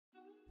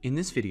In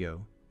this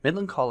video,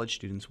 Midland College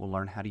students will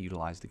learn how to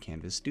utilize the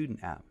Canvas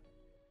Student app.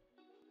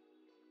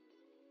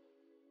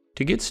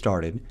 To get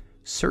started,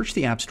 search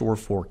the App Store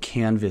for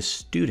Canvas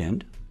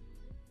Student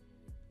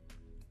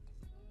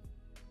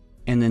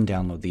and then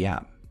download the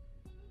app.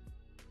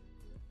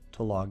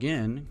 To log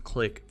in,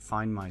 click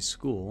Find My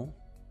School,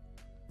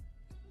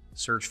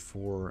 search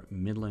for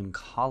Midland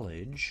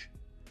College,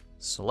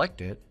 select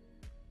it,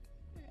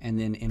 and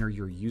then enter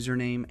your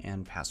username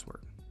and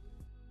password.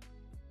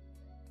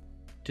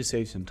 To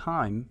save some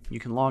time, you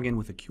can log in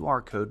with a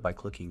QR code by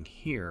clicking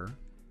here,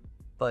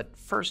 but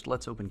first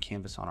let's open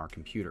Canvas on our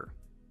computer.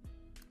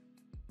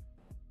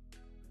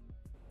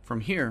 From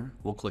here,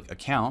 we'll click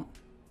Account,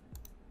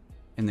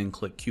 and then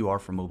click QR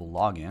for mobile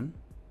login,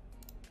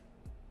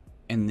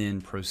 and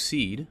then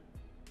Proceed,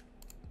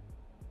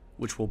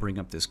 which will bring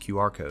up this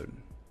QR code.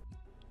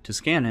 To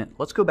scan it,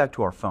 let's go back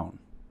to our phone.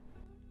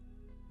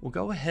 We'll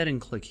go ahead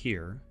and click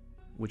here,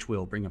 which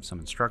will bring up some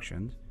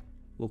instructions.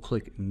 We'll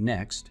click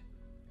Next,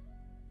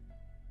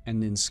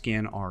 and then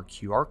scan our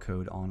QR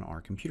code on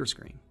our computer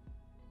screen.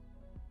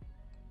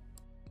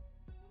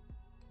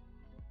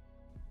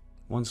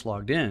 Once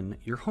logged in,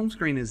 your home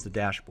screen is the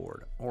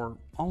dashboard, or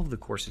all of the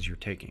courses you're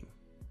taking.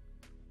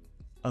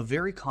 A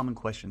very common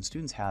question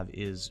students have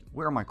is,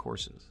 where are my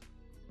courses?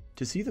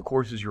 To see the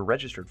courses you're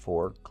registered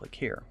for, click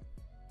here.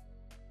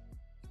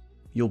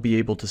 You'll be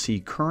able to see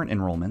current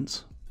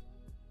enrollments,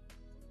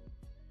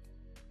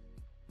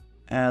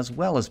 as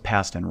well as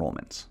past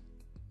enrollments.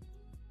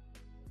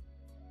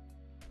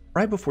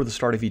 Right before the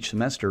start of each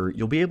semester,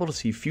 you'll be able to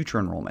see future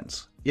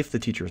enrollments if the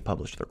teacher has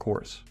published their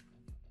course.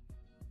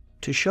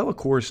 To show a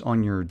course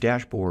on your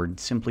dashboard,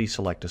 simply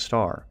select a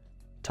star.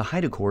 To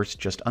hide a course,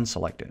 just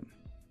unselect it.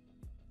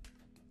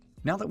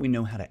 Now that we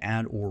know how to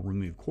add or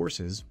remove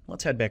courses,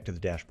 let's head back to the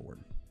dashboard.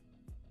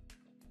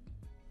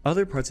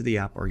 Other parts of the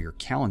app are your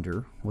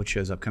calendar, which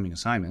shows upcoming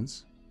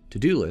assignments,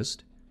 to-do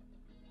list,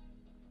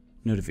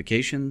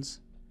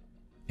 notifications,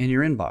 and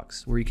your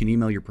inbox, where you can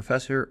email your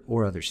professor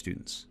or other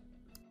students.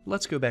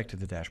 Let's go back to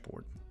the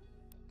dashboard.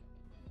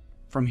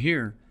 From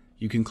here,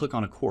 you can click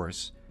on a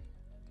course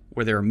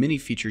where there are many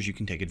features you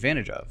can take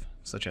advantage of,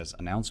 such as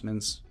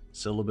announcements,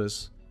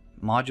 syllabus,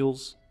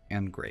 modules,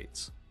 and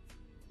grades.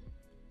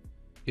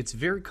 It's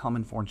very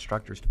common for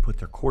instructors to put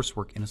their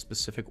coursework in a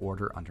specific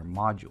order under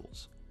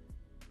modules.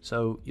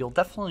 So you'll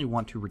definitely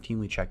want to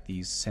routinely check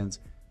these since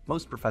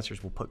most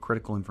professors will put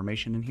critical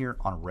information in here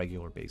on a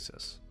regular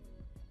basis.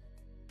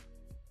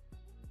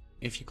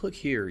 If you click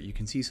here, you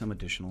can see some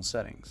additional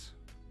settings.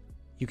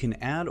 You can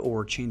add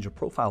or change a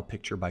profile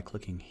picture by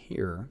clicking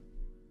here,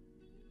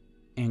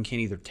 and can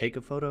either take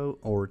a photo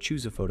or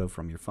choose a photo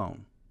from your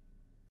phone.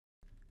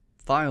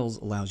 Files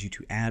allows you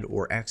to add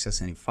or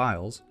access any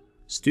files.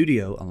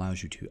 Studio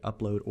allows you to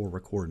upload or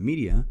record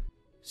media.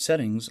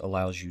 Settings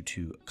allows you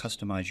to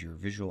customize your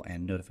visual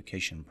and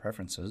notification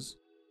preferences.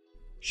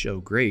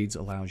 Show grades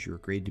allows your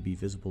grade to be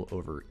visible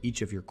over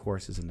each of your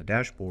courses in the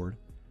dashboard.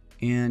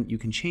 And you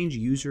can change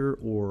user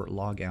or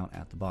log out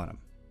at the bottom.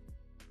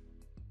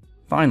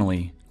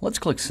 Finally, let's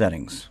click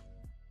Settings.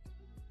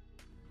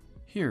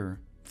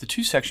 Here, the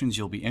two sections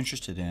you'll be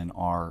interested in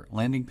are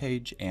Landing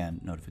Page and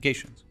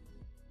Notifications.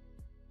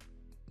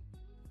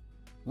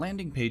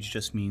 Landing Page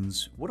just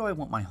means, what do I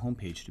want my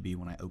homepage to be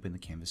when I open the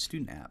Canvas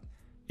Student app?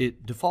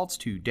 It defaults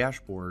to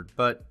Dashboard,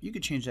 but you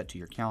could change that to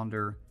your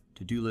calendar,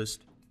 to-do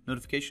list,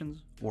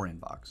 notifications, or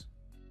inbox.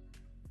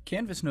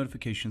 Canvas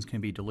notifications can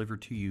be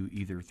delivered to you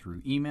either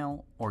through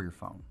email or your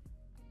phone.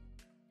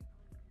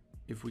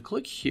 If we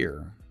click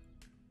here,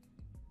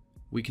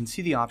 we can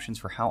see the options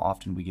for how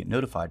often we get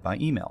notified by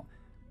email.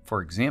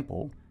 For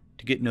example,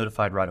 to get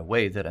notified right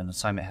away that an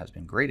assignment has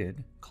been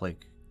graded,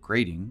 click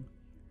Grading,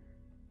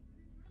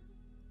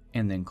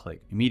 and then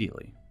click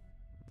Immediately.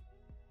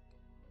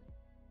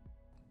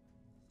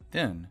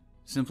 Then,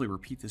 simply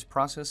repeat this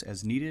process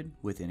as needed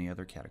with any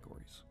other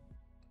categories.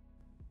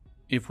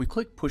 If we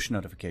click Push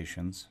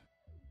Notifications,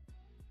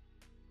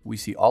 we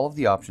see all of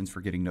the options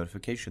for getting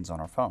notifications on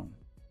our phone.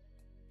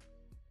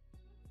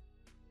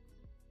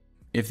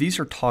 If these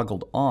are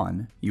toggled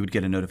on, you would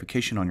get a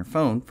notification on your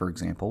phone, for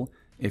example,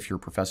 if your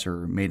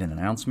professor made an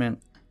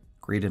announcement,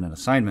 graded an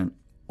assignment,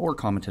 or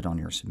commented on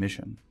your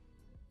submission.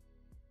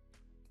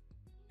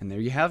 And there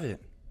you have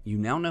it. You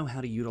now know how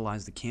to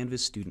utilize the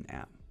Canvas Student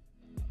app.